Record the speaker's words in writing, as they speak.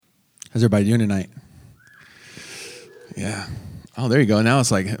How's everybody doing tonight? Yeah. Oh, there you go. Now it's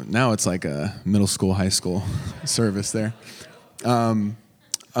like a middle school, high school service there.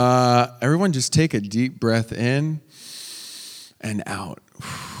 Everyone just take a deep breath in and out.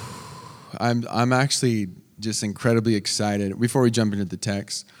 I'm actually just incredibly excited. Before we jump into the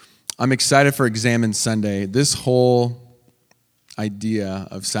text, I'm excited for Examine Sunday. This whole idea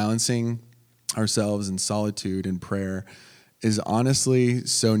of silencing ourselves in solitude and prayer is honestly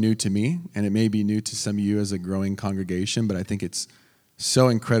so new to me, and it may be new to some of you as a growing congregation, but I think it's so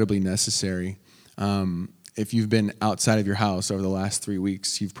incredibly necessary. If you've been outside of your house over the last 3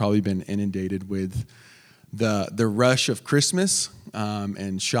 weeks, you've probably been inundated with the rush of Christmas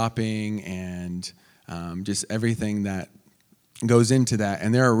and shopping and just everything that goes into that.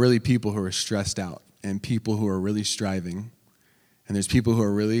 And there are really people who are stressed out and people who are really striving. And there's people who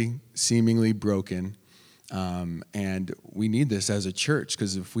are really seemingly broken. And we need this as a church,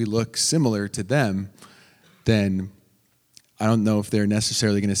 because if we look similar to them, then I don't know if they're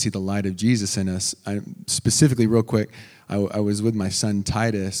necessarily going to see the light of Jesus in us. Specifically, real quick, I was with my son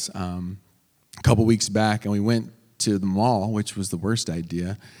Titus a couple weeks back, and we went to the mall, which was the worst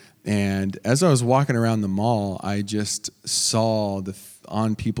idea. And as I was walking around the mall, I just saw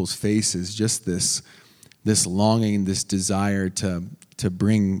on people's faces just this longing, this desire to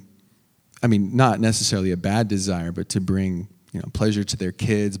bring, I mean, not necessarily a bad desire, but to bring, pleasure to their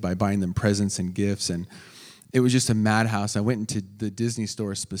kids by buying them presents and gifts. And it was just a madhouse. I went into the Disney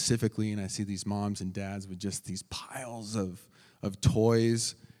store specifically, and I see these moms and dads with just these piles of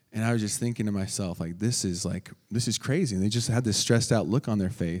toys. And I was just thinking to myself, this is crazy. And they just had this stressed out look on their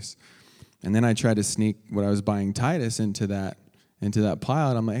face. And then I tried to sneak what I was buying Titus into that pile.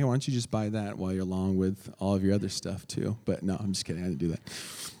 And I'm like, hey, why don't you just buy that while you're along with all of your other stuff too? But no, I'm just kidding. I didn't do that.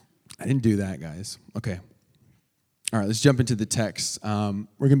 I didn't do that, guys. Okay. All right, let's jump into the text. We're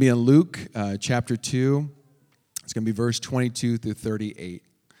going to be in Luke chapter 2. It's going to be verse 22 through 38.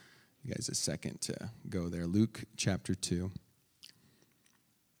 You guys a second to go there. Luke chapter 2.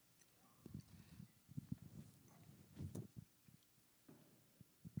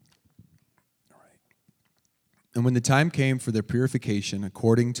 All right. And when the time came for their purification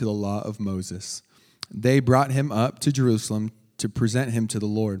according to the law of Moses, they brought him up to Jerusalem to present him to the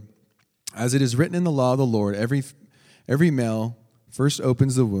Lord. As it is written in the law of the Lord, every male first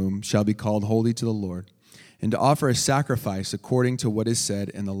opens the womb shall be called holy to the Lord, and to offer a sacrifice according to what is said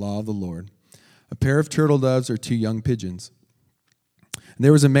in the law of the Lord, a pair of turtle doves or 2 young pigeons. And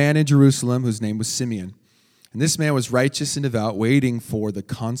there was a man in Jerusalem whose name was Simeon, and this man was righteous and devout, waiting for the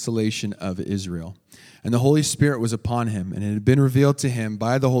consolation of Israel. And the Holy Spirit was upon him, and it had been revealed to him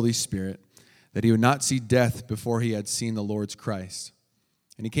by the Holy Spirit that he would not see death before he had seen the Lord's Christ.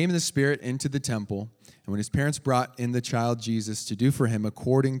 And he came in the Spirit into the temple, and when his parents brought in the child Jesus to do for him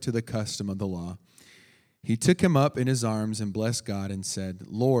according to the custom of the law, he took him up in his arms and blessed God and said,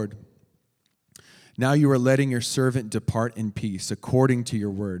 Lord, now you are letting your servant depart in peace according to your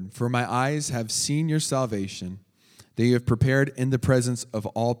word. For my eyes have seen your salvation, that you have prepared in the presence of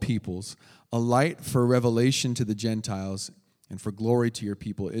all peoples, a light for revelation to the Gentiles and for glory to your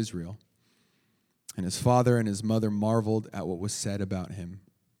people Israel. And his father and his mother marveled at what was said about him.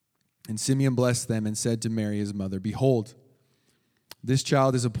 And Simeon blessed them and said to Mary his mother, Behold, this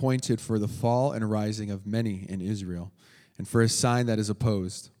child is appointed for the fall and rising of many in Israel, and for a sign that is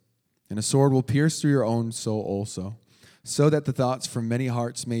opposed. And a sword will pierce through your own soul also, so that the thoughts from many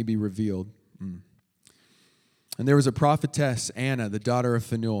hearts may be revealed. And there was a prophetess, Anna, the daughter of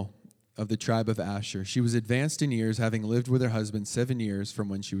Phanuel, of the tribe of Asher. She was advanced in years, having lived with her husband 7 years from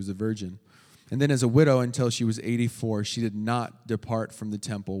when she was a virgin. And then as a widow until she was 84, she did not depart from the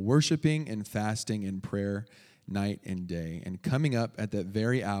temple, worshiping and fasting in prayer night and day. And coming up at that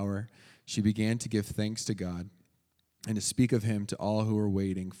very hour, she began to give thanks to God and to speak of him to all who were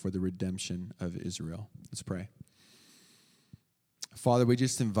waiting for the redemption of Israel. Let's pray. Father, we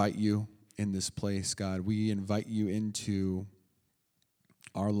just invite you in this place, God. We invite you into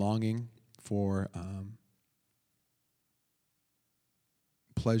our longing for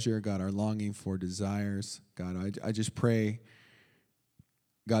pleasure, God, our longing for desires. God, I just pray,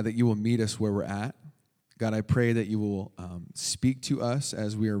 God, that you will meet us where we're at. God, I pray that you will speak to us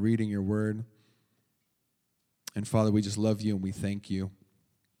as we are reading your word. And Father, we just love you and we thank you.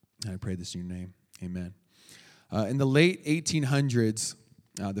 And I pray this in your name. Amen. In the late 1800s,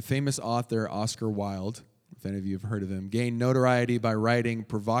 the famous author Oscar Wilde, if any of you have heard of him, gained notoriety by writing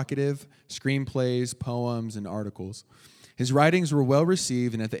provocative screenplays, poems, and articles. His writings were well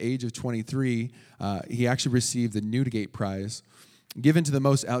received, and at the age of 23, he actually received the Newdigate Prize, given to the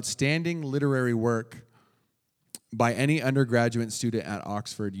most outstanding literary work by any undergraduate student at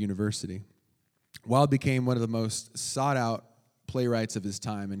Oxford University. Wilde became one of the most sought-out playwrights of his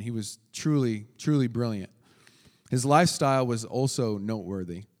time, and he was truly, truly brilliant. His lifestyle was also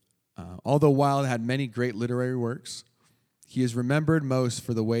noteworthy. Although Wilde had many great literary works, he is remembered most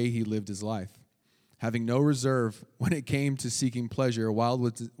for the way he lived his life. Having no reserve when it came to seeking pleasure,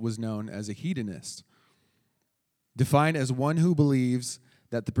 Wilde was known as a hedonist, defined as one who believes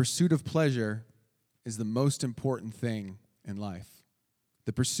that the pursuit of pleasure is the most important thing in life.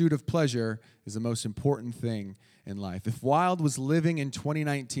 The pursuit of pleasure is the most important thing in life. If Wilde was living in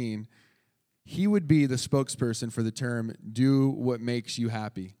 2019, he would be the spokesperson for the term, do what makes you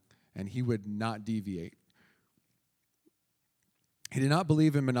happy, and he would not deviate. He did not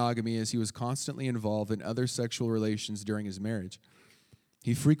believe in monogamy as he was constantly involved in other sexual relations during his marriage.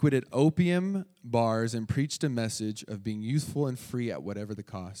 He frequented opium bars and preached a message of being youthful and free at whatever the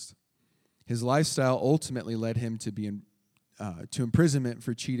cost. His lifestyle ultimately led him to imprisonment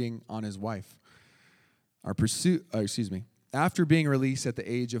for cheating on his wife. After being released at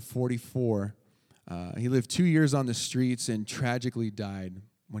the age of 44, he lived 2 years on the streets and tragically died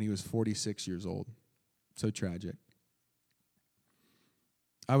when he was 46 years old. So tragic.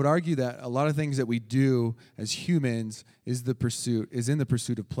 I would argue that a lot of things that we do as humans is in the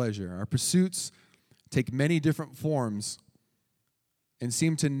pursuit of pleasure. Our pursuits take many different forms and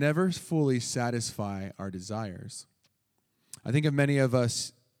seem to never fully satisfy our desires. I think of many of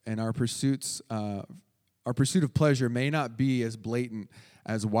us and our pursuit of pleasure may not be as blatant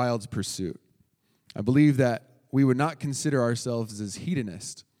as Wilde's pursuit. I believe that we would not consider ourselves as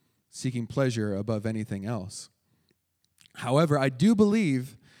hedonists, seeking pleasure above anything else. However, I do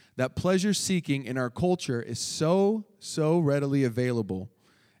believe that pleasure seeking in our culture is so readily available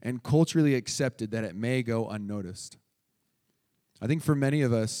and culturally accepted that it may go unnoticed. I think for many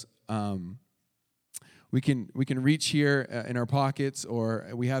of us, we can reach here in our pockets, or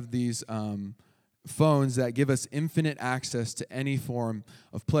we have these phones that give us infinite access to any form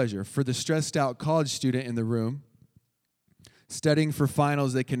of pleasure. For the stressed out college student in the room, studying for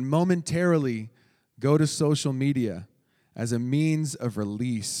finals, they can momentarily go to social media as a means of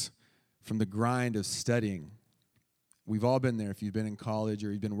release from the grind of studying. We've all been there. If you've been in college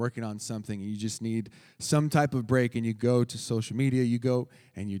or you've been working on something and you just need some type of break and you go to social media, you go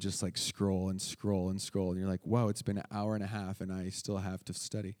and you just like scroll and scroll and scroll. And you're like, wow, it's been an hour and a half and I still have to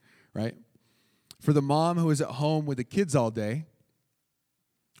study, right? For the mom who is at home with the kids all day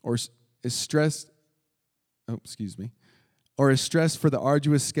or is stressed, or is stressed for the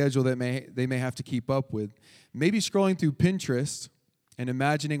arduous schedule that they may have to keep up with, maybe scrolling through Pinterest and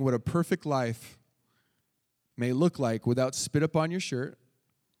imagining what a perfect life may look like without spit up on your shirt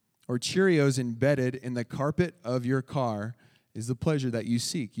or Cheerios embedded in the carpet of your car is the pleasure that you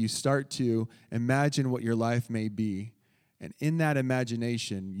seek. You start to imagine what your life may be, and in that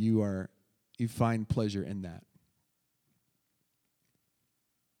imagination, you find pleasure in that.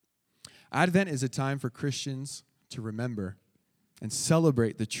 Advent is a time for Christians to remember and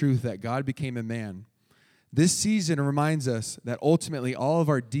celebrate the truth that God became a man. This season reminds us that ultimately all of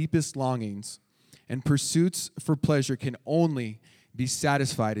our deepest longings and pursuits for pleasure can only be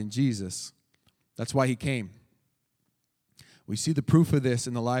satisfied in Jesus. That's why he came. We see the proof of this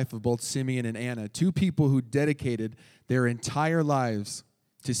in the life of both Simeon and Anna, two people who dedicated their entire lives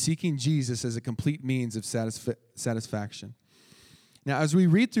to seeking Jesus as a complete means of satisfaction. Now, as we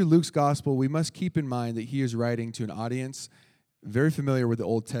read through Luke's gospel, we must keep in mind that he is writing to an audience very familiar with the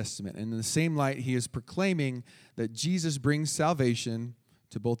Old Testament. And in the same light, he is proclaiming that Jesus brings salvation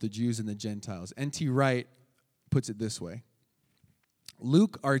to both the Jews and the Gentiles. N.T. Wright puts it this way: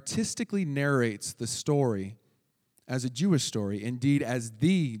 Luke artistically narrates the story as a Jewish story, indeed as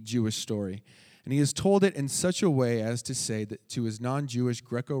the Jewish story. And he has told it in such a way as to say that to his non-Jewish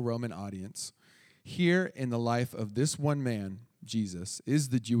Greco-Roman audience, here in the life of this one man, Jesus, is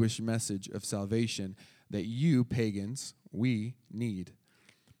the Jewish message of salvation that you, pagans, we need.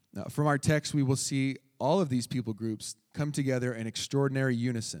 Now, from our text, we will see all of these people groups come together in extraordinary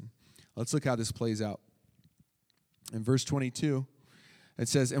unison. Let's look how this plays out. In verse 22, it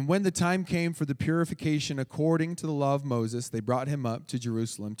says, "And when the time came for the purification according to the law of Moses, they brought him up to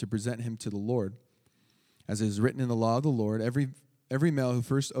Jerusalem to present him to the Lord. As it is written in the law of the Lord, every male who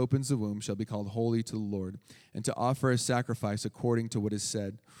first opens the womb shall be called holy to the Lord, and to offer a sacrifice according to what is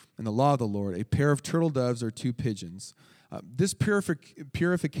said in the law of the Lord, a pair of turtle doves or 2 pigeons. This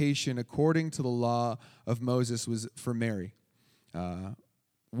purification according to the law of Moses was for Mary.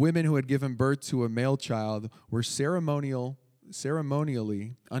 Women who had given birth to a male child were ceremonially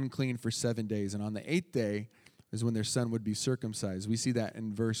unclean for 7 days, and on the 8th day is when their son would be circumcised. We see that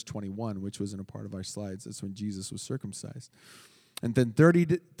in verse 21, which wasn't a part of our slides. That's when Jesus was circumcised. And then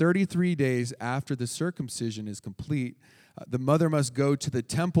 33 days after the circumcision is complete, the mother must go to the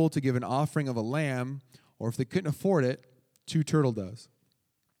temple to give an offering of a lamb, or if they couldn't afford it, 2 turtle doves.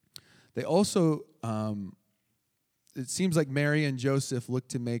 They also, it seems like Mary and Joseph look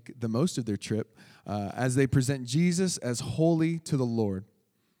to make the most of their trip as they present Jesus as holy to the Lord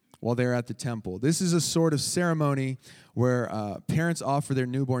while they're at the temple. This is a sort of ceremony where parents offer their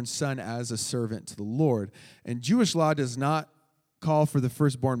newborn son as a servant to the Lord. And Jewish law does not call for the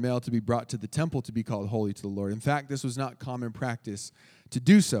firstborn male to be brought to the temple to be called holy to the Lord. In fact, this was not common practice to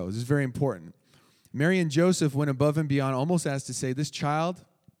do so. This is very important. Mary and Joseph went above and beyond, almost as to say, this child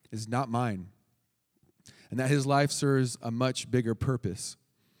is not mine, and that his life serves a much bigger purpose.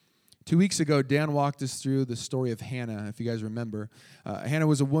 2 weeks ago, Dan walked us through the story of Hannah, if you guys remember. Hannah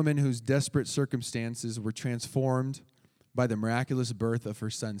was a woman whose desperate circumstances were transformed by the miraculous birth of her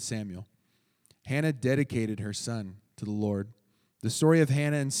son Samuel. Hannah dedicated her son to the Lord. The story of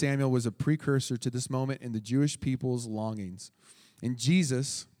Hannah and Samuel was a precursor to this moment in the Jewish people's longings. And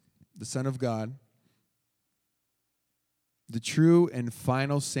Jesus, the Son of God, the true and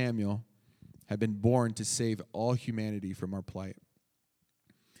final Samuel, had been born to save all humanity from our plight.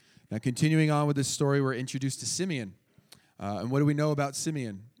 Now, continuing on with this story, we're introduced to Simeon. And what do we know about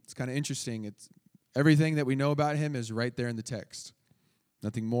Simeon? It's kind of interesting. It's everything that we know about him is right there in the text.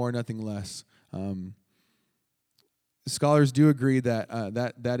 Nothing more, nothing less. Scholars do agree that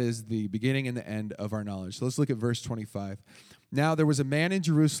that is the beginning and the end of our knowledge. So let's look at verse 25. Now there was a man in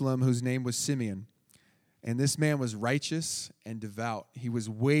Jerusalem whose name was Simeon, and this man was righteous and devout. He was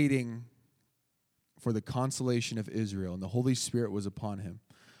waiting for the consolation of Israel, and the Holy Spirit was upon him.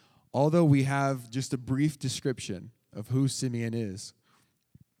 Although we have just a brief description of who Simeon is,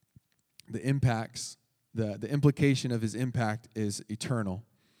 the implication of his impact is eternal.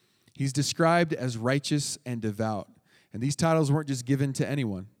 He's described as righteous and devout. And these titles weren't just given to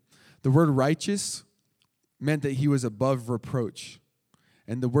anyone. The word righteous meant that he was above reproach.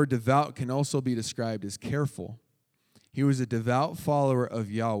 And the word devout can also be described as careful. He was a devout follower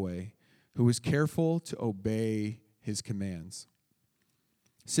of Yahweh who was careful to obey his commands.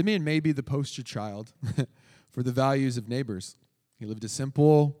 Simeon may be the poster child for the values of neighbors. He lived a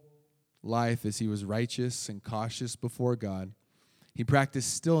simple life as he was righteous and cautious before God. He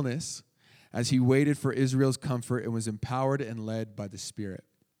practiced stillness as he waited for Israel's comfort and was empowered and led by the Spirit.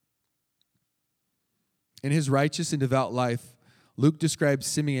 In his righteous and devout life, Luke describes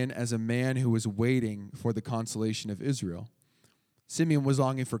Simeon as a man who was waiting for the consolation of Israel. Simeon was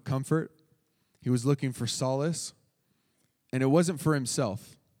longing for comfort. He was looking for solace. And it wasn't for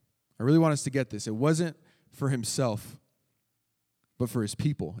himself. I really want us to get this. It wasn't for himself, but for his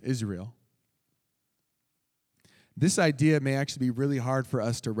people, Israel. This idea may actually be really hard for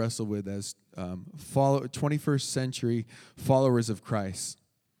us to wrestle with as 21st century followers of Christ.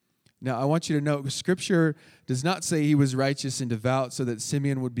 Now, I want you to know, Scripture does not say he was righteous and devout so that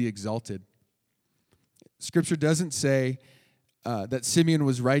Simeon would be exalted. Scripture doesn't say that Simeon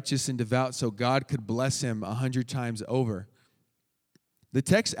was righteous and devout so God could bless him 100 times over. The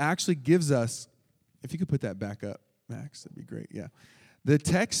text actually gives us, if you could put that back up, Max, that'd be great, yeah. The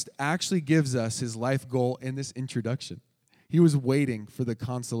text actually gives us his life goal in this introduction. He was waiting for the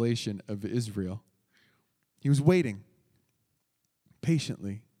consolation of Israel. He was waiting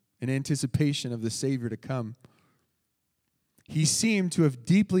patiently in anticipation of the Savior to come. He seemed to have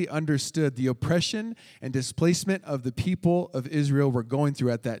deeply understood the oppression and displacement of the people of Israel were going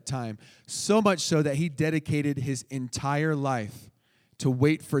through at that time, so much so that he dedicated his entire life to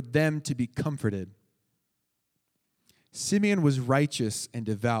wait for them to be comforted. Simeon was righteous and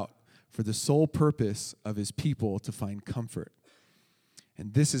devout for the sole purpose of his people to find comfort.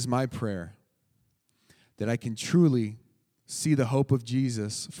 And this is my prayer, that I can truly see the hope of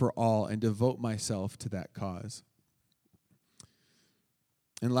Jesus for all and devote myself to that cause.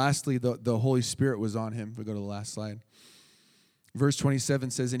 And lastly, the Holy Spirit was on him. If we go to the last slide. Verse 27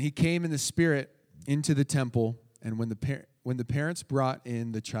 says, and he came in the Spirit into the temple, and when the parents brought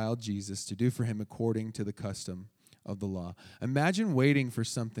in the child Jesus to do for him according to the custom of the law. Imagine waiting for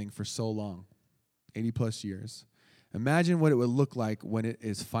something for so long, 80 plus years. Imagine what it would look like when it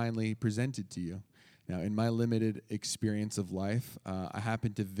is finally presented to you. Now, in my limited experience of life, I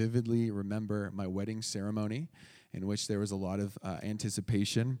happen to vividly remember my wedding ceremony in which there was a lot of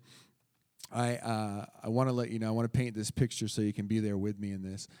anticipation. I want to let you know, I want to paint this picture so you can be there with me in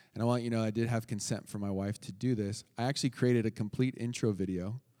this. And I want you to know I did have consent from my wife to do this. I actually created a complete intro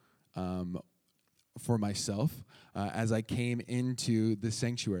video for myself as I came into the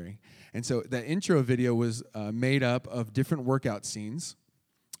sanctuary. And so that intro video was made up of different workout scenes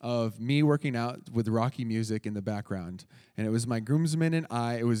of me working out with Rocky music in the background. And it was my groomsmen and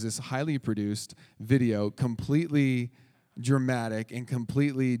I. It was this highly produced video, completely dramatic and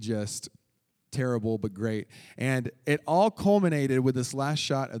completely just terrible but great. And it all culminated with this last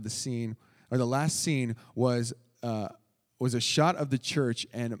shot of the scene, or the last scene was a shot of the church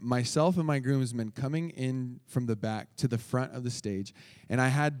and myself and my groomsmen coming in from the back to the front of the stage. And I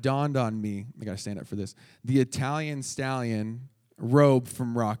had dawned on me, I got to stand up for this, the Italian stallion robe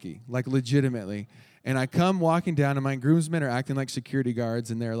from Rocky, like legitimately. And I come walking down, and my groomsmen are acting like security guards,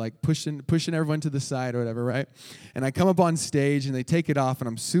 and they're like pushing everyone to the side or whatever, right? And I come up on stage, and they take it off, and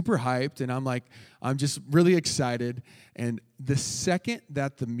I'm super hyped, and I'm just really excited. And the second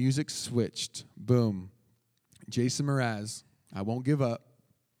that the music switched, boom, Jason Mraz, I Won't Give Up.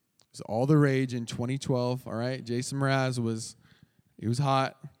 It was all the rage in 2012, all right? Jason Mraz was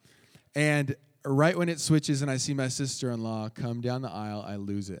hot. And right when it switches and I see my sister-in-law come down the aisle, I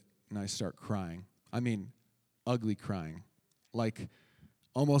lose it, and I start crying. I mean, ugly crying, like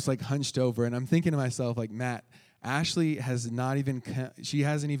almost like hunched over. And I'm thinking to myself, like, Matt, Ashley hasn't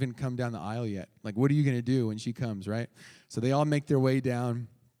even come down the aisle yet. Like, what are you going to do when she comes, right? So they all make their way down,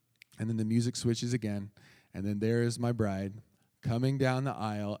 and then the music switches again. And then there is my bride coming down the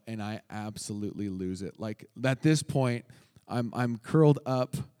aisle, and I absolutely lose it. Like, at this point, I'm curled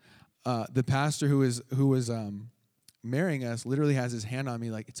up. The pastor who was marrying us literally has his hand on me,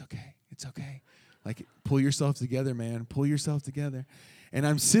 like, it's okay. Like, pull yourself together, man. Pull yourself together. And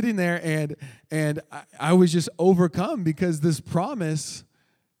I'm sitting there, and I was just overcome because this promise,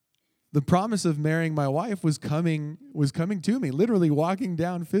 the promise of marrying my wife was coming to me, literally walking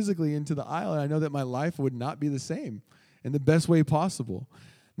down physically into the aisle. And I know that my life would not be the same in the best way possible.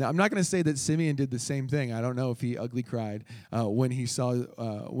 Now, I'm not going to say that Simeon did the same thing. I don't know if he ugly cried when he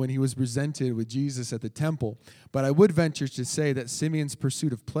was presented with Jesus at the temple. But I would venture to say that Simeon's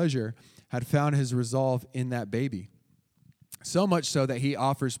pursuit of pleasure had found his resolve in that baby. So much so that he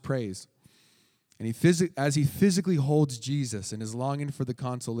offers praise. And as he physically holds Jesus and his longing for the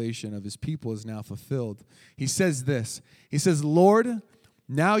consolation of his people is now fulfilled, he says this. He says, Lord,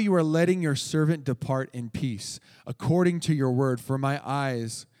 now you are letting your servant depart in peace, according to your word, for my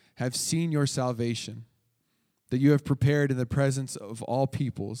eyes have seen your salvation, that you have prepared in the presence of all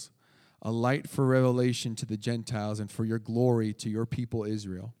peoples, a light for revelation to the Gentiles and for your glory to your people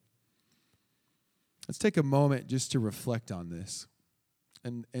Israel. Let's take a moment just to reflect on this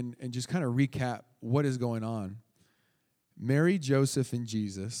and just kind of recap what is going on. Mary, Joseph, and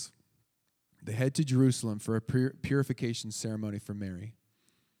Jesus, they head to Jerusalem for a purification ceremony for Mary.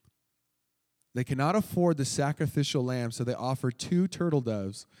 They cannot afford the sacrificial lamb, so they offer 2 turtle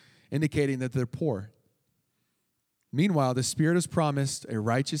doves, indicating that they're poor. Meanwhile, the Spirit has promised a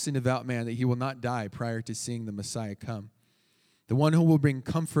righteous and devout man that he will not die prior to seeing the Messiah come, the one who will bring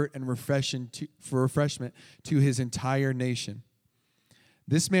comfort and refreshment to his entire nation.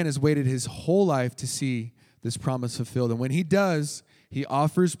 This man has waited his whole life to see this promise fulfilled, and when he does, he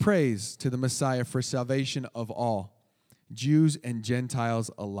offers praise to the Messiah for salvation of all, Jews and Gentiles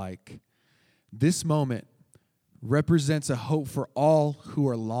alike. This moment represents a hope for all who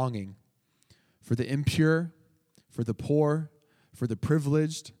are longing, for the impure, for the poor, for the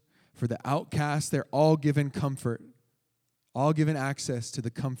privileged, for the outcast. They're all given comfort, all given access to the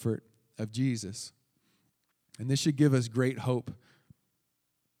comfort of Jesus. And this should give us great hope.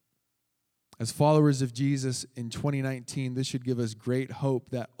 As followers of Jesus in 2019, this should give us great hope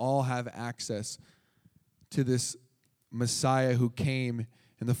that all have access to this Messiah who came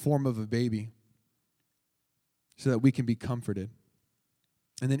in the form of a baby, so that we can be comforted.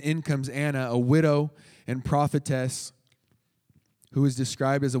 And then in comes Anna, a widow and prophetess, who is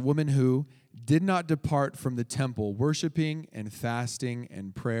described as a woman who did not depart from the temple, worshiping and fasting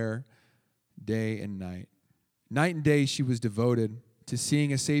and prayer day and night. Night and day she was devoted to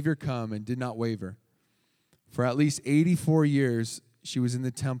seeing a Savior come and did not waver. For at least 84 years she was in the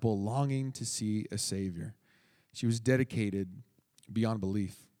temple longing to see a Savior. She was dedicated beyond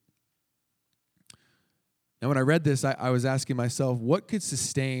belief. Now, when I read this, I was asking myself, what could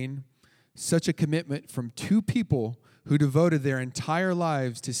sustain such a commitment from 2 people who devoted their entire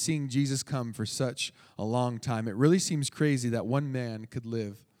lives to seeing Jesus come for such a long time? It really seems crazy that one man could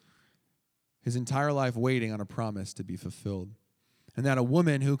live his entire life waiting on a promise to be fulfilled. And that a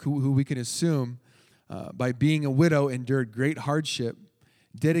woman who we can assume, by being a widow, endured great hardship,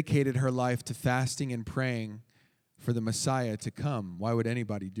 dedicated her life to fasting and praying for the Messiah to come. Why would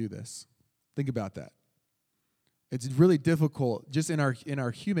anybody do this? Think about that. It's really difficult just in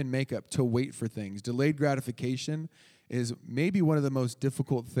our human makeup to wait for things. Delayed gratification is maybe one of the most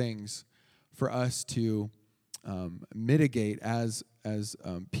difficult things for us to mitigate as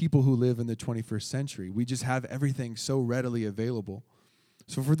people who live in the 21st century. We just have everything so readily available.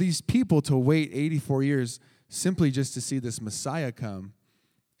 So for these people to wait 84 years simply just to see this Messiah come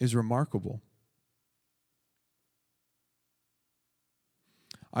is remarkable.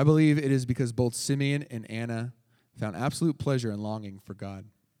 I believe it is because both Simeon and Anna found absolute pleasure and longing for God.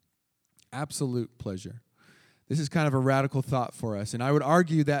 Absolute pleasure. This is kind of a radical thought for us. And I would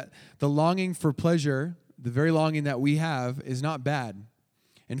argue that the longing for pleasure, the very longing that we have, is not bad.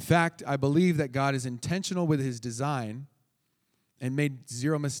 In fact, I believe that God is intentional with his design and made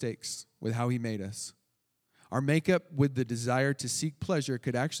zero mistakes with how he made us. Our makeup with the desire to seek pleasure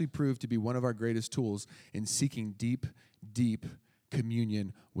could actually prove to be one of our greatest tools in seeking deep, deep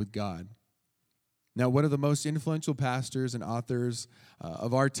communion with God. Now, one of the most influential pastors and authors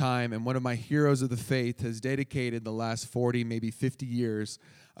of our time, and one of my heroes of the faith, has dedicated the last 40, maybe 50 years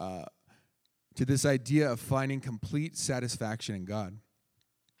to this idea of finding complete satisfaction in God.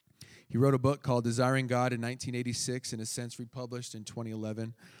 He wrote a book called Desiring God in 1986, in a sense republished in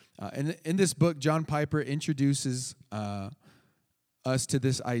 2011. And in this book, John Piper introduces us to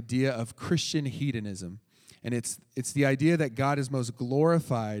this idea of Christian hedonism. And it's the idea that God is most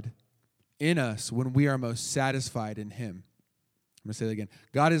glorified in us when we are most satisfied in him. I'm going to say that again.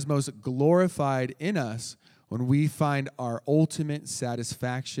 God is most glorified in us when we find our ultimate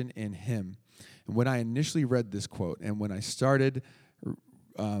satisfaction in him. And when I initially read this quote, and when I started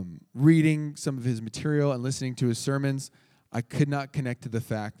reading some of his material and listening to his sermons, I could not connect to the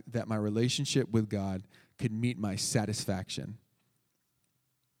fact that my relationship with God could meet my satisfaction.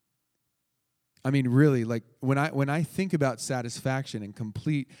 I mean, really, like when I think about satisfaction and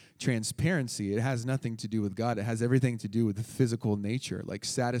complete transparency, it has nothing to do with God. It has everything to do with the physical nature, like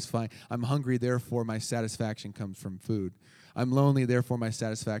satisfying. I'm hungry, therefore my satisfaction comes from food. I'm lonely, therefore my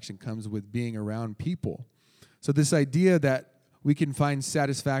satisfaction comes with being around people. So this idea that we can find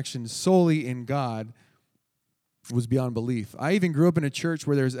satisfaction solely in God was beyond belief. I even grew up in a church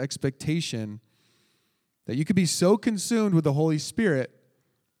where there's expectation that you could be so consumed with the Holy Spirit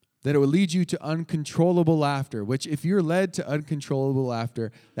that it would lead you to uncontrollable laughter, which if you're led to uncontrollable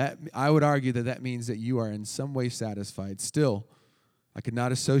laughter, that I would argue that means that you are in some way satisfied. Still, I could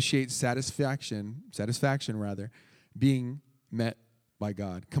not associate satisfaction being met by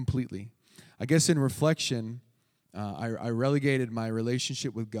God completely. I guess in reflection, I relegated my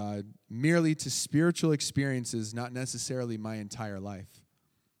relationship with God merely to spiritual experiences, not necessarily my entire life.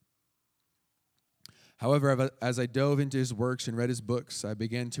 However, as I dove into his works and read his books, I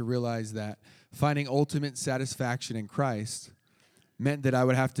began to realize that finding ultimate satisfaction in Christ meant that I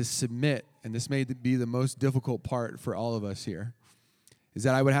would have to submit, and this may be the most difficult part for all of us here, is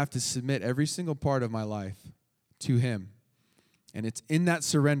that I would have to submit every single part of my life to him. And it's in that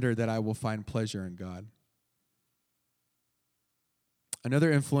surrender that I will find pleasure in God.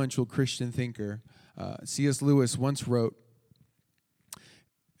 Another influential Christian thinker, C.S. Lewis, once wrote,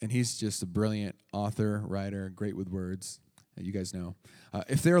 and he's just a brilliant author, writer, great with words, you guys know.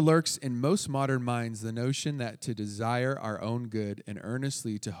 If there lurks in most modern minds the notion that to desire our own good and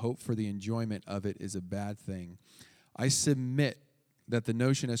earnestly to hope for the enjoyment of it is a bad thing, I submit that the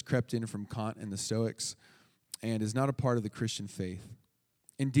notion has crept in from Kant and the Stoics and is not a part of the Christian faith.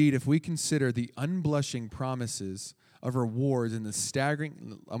 Indeed, if we consider the unblushing promises of rewards and the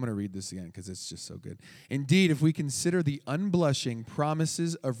staggering... I'm going to read this again because it's just so good. Indeed, if we consider the unblushing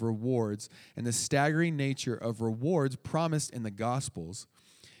promises of rewards and the staggering nature of rewards promised in the Gospels,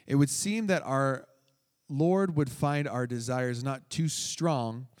 it would seem that our Lord would find our desires not too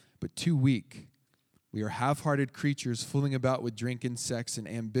strong, but too weak. We are half-hearted creatures fooling about with drink and sex and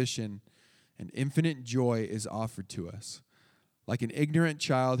ambition, and infinite joy is offered to us. Like an ignorant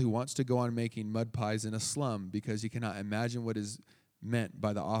child who wants to go on making mud pies in a slum because he cannot imagine what is meant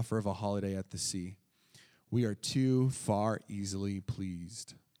by the offer of a holiday at the sea. We are too far easily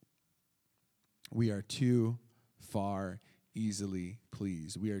pleased. We are too far easily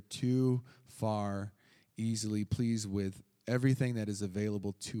pleased. We are too far easily pleased with everything that is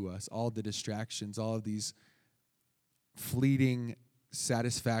available to us, all the distractions, all of these fleeting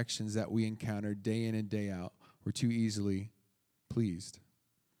satisfactions that we encounter day in and day out. We're too easily pleased.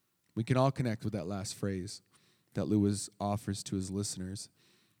 We can all connect with that last phrase that Lewis offers to his listeners.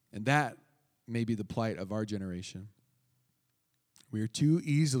 And that may be the plight of our generation. We are too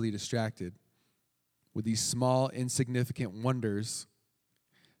easily distracted with these small, insignificant wonders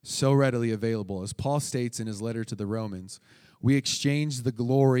so readily available. As Paul states in his letter to the Romans, we exchange the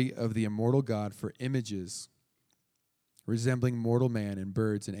glory of the immortal God for images resembling mortal man and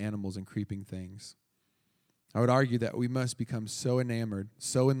birds and animals and creeping things. I would argue that we must become so enamored,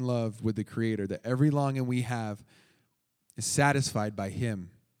 so in love with the Creator that every longing we have is satisfied by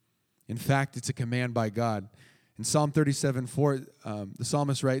Him. In fact, it's a command by God. In Psalm 37:4, the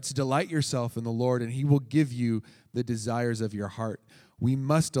psalmist writes, "Delight yourself in the Lord, and He will give you the desires of your heart." We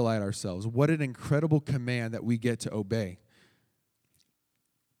must delight ourselves. What an incredible command that we get to obey.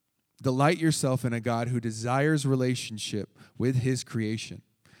 Delight yourself in a God who desires relationship with His creation.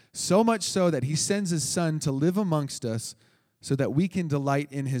 So much so that He sends His Son to live amongst us so that we can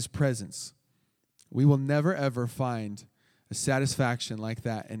delight in His presence. We will never, ever find a satisfaction like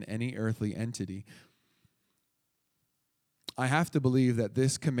that in any earthly entity. I have to believe that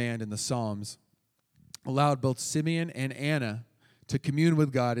this command in the Psalms allowed both Simeon and Anna to commune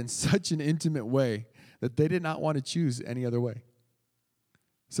with God in such an intimate way that they did not want to choose any other way.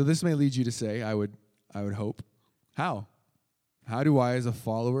 So this may lead you to say, I would hope, how? How do I, as a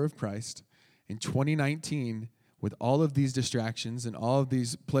follower of Christ, in 2019, with all of these distractions and all of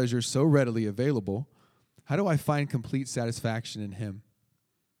these pleasures so readily available, how do I find complete satisfaction in Him?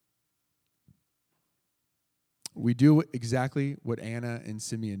 We do exactly what Anna and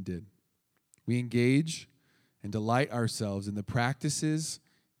Simeon did. We engage and delight ourselves in the practices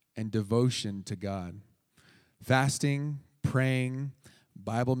and devotion to God. Fasting, praying,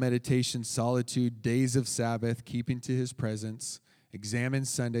 Bible meditation, solitude, days of Sabbath, keeping to His presence, examine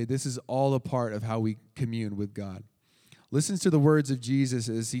Sunday. This is all a part of how we commune with God. Listen to the words of Jesus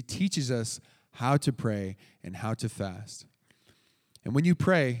as He teaches us how to pray and how to fast. And when you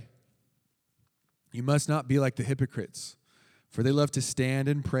pray, you must not be like the hypocrites, for they love to stand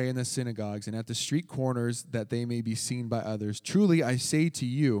and pray in the synagogues and at the street corners that they may be seen by others. Truly, I say to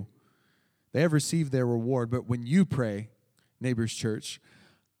you, they have received their reward. But when you pray, Neighbors Church,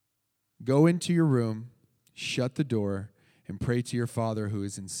 go into your room, shut the door, and pray to your Father who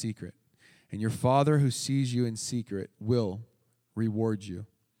is in secret. And your Father who sees you in secret will reward you.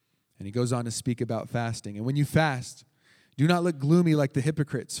 And He goes on to speak about fasting. And when you fast, do not look gloomy like the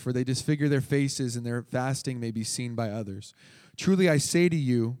hypocrites, for they disfigure their faces, and their fasting may be seen by others. Truly I say to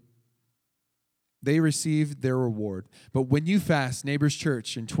you, they received their reward. But when you fast, Neighbors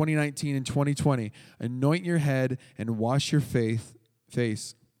Church, in 2019 and 2020, anoint your head and wash your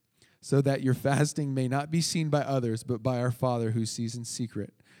face, so that your fasting may not be seen by others, but by our Father who sees in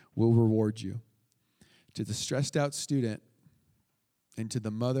secret will reward you. To the stressed out student and to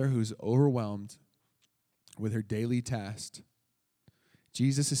the mother who's overwhelmed with her daily task,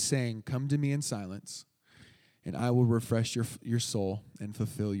 Jesus is saying, come to me in silence, and I will refresh your soul and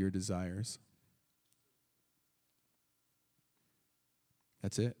fulfill your desires.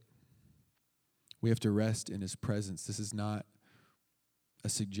 That's it. We have to rest in His presence. This is not a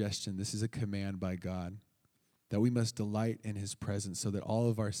suggestion. This is a command by God that we must delight in His presence so that all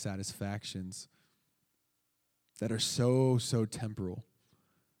of our satisfactions that are so temporal,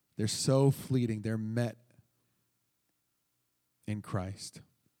 they're so fleeting, they're met in Christ.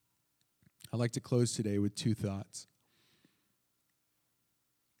 I'd like to close today with two thoughts.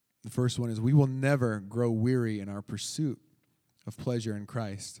 The first one is we will never grow weary in our pursuit of pleasure in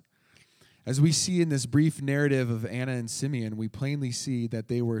Christ. As we see in this brief narrative of Anna and Simeon, we plainly see that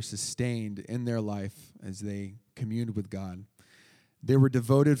they were sustained in their life as they communed with God. They were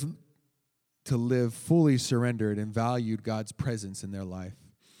devoted to live fully surrendered and valued God's presence in their life.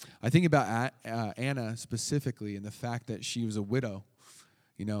 I think about Anna specifically and the fact that she was a widow.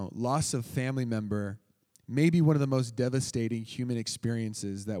 Loss of family member may be one of the most devastating human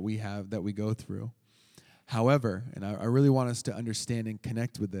experiences that we go through. However, and I really want us to understand and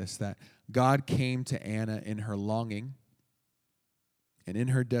connect with this, that God came to Anna in her longing and in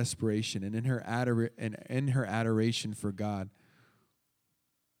her desperation and in her adoration for God.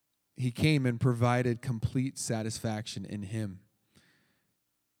 He came and provided complete satisfaction in Him.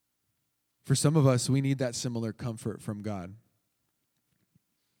 For some of us, we need that similar comfort from God.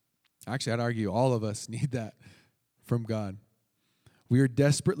 Actually, I'd argue all of us need that from God. We are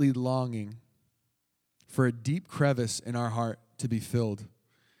desperately longing for a deep crevice in our heart to be filled.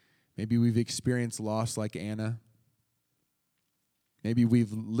 Maybe we've experienced loss like Anna. Maybe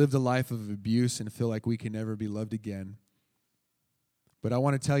we've lived a life of abuse and feel like we can never be loved again. But I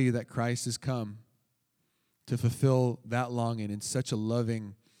want to tell you that Christ has come to fulfill that longing in such a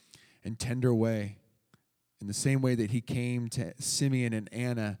loving and tender way. In the same way that He came to Simeon and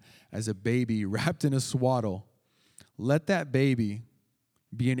Anna as a baby wrapped in a swaddle. Let that baby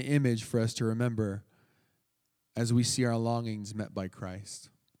be an image for us to remember as we see our longings met by Christ.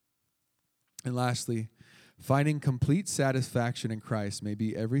 And lastly, finding complete satisfaction in Christ may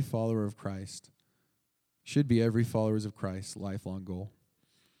be every follower of Christ should be every followers of Christ's lifelong goal.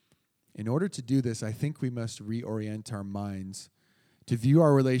 In order to do this, I think we must reorient our minds to view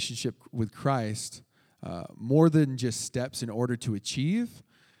our relationship with Christ more than just steps in order to achieve,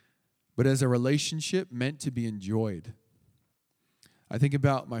 but as a relationship meant to be enjoyed. I think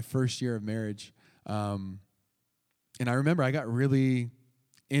about my first year of marriage, and I remember I got really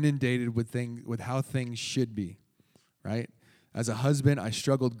inundated with how things should be, right? As a husband, I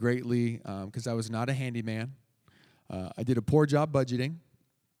struggled greatly because I was not a handyman. I did a poor job budgeting.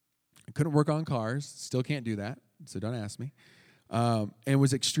 I couldn't work on cars. Still can't do that, so don't ask me. And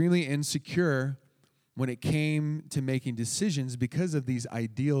was extremely insecure when it came to making decisions because of these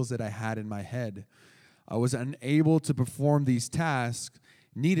ideals that I had in my head. I was unable to perform these tasks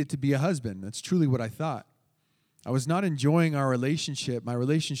needed to be a husband. That's truly what I thought. I was not enjoying my relationship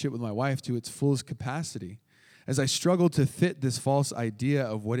with my wife to its fullest capacity, as I struggled to fit this false idea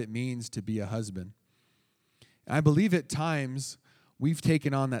of what it means to be a husband. And I believe at times we've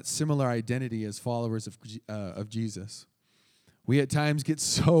taken on that similar identity as followers of Jesus. We at times get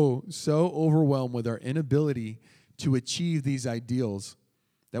so overwhelmed with our inability to achieve these ideals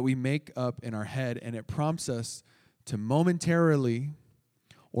that we make up in our head, and it prompts us to momentarily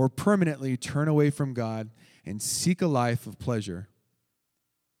or permanently turn away from God and seek a life of pleasure,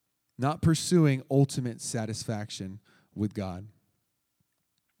 not pursuing ultimate satisfaction with God.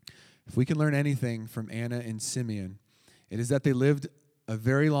 If we can learn anything from Anna and Simeon, it is that they lived a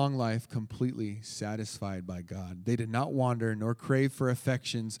very long life completely satisfied by God. They did not wander nor crave for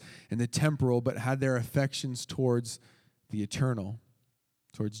affections in the temporal, but had their affections towards the eternal,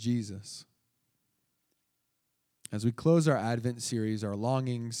 towards Jesus. As we close our Advent series, our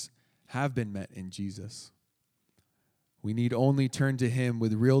longings have been met in Jesus. We need only turn to Him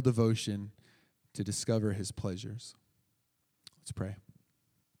with real devotion to discover His pleasures. Let's pray.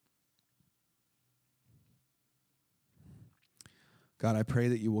 God, I pray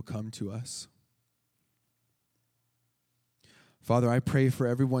that you will come to us. Father, I pray for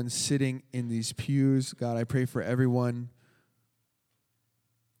everyone sitting in these pews. God, I pray for everyone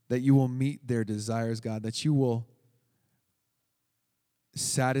that you will meet their desires, God, that you will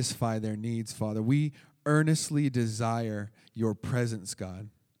satisfy their needs, Father. We earnestly desire your presence, God.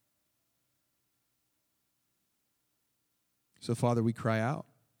 So, Father, we cry out.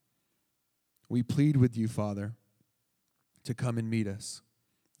 We plead with you, Father, to come and meet us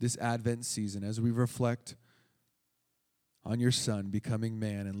this Advent season as we reflect on your Son becoming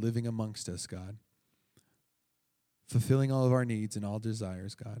man and living amongst us, God, fulfilling all of our needs and all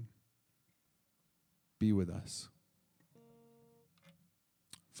desires, God. Be with us.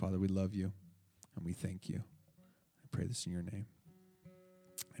 Father, we love you and we thank you. I pray this in your name.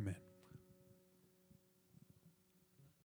 Amen.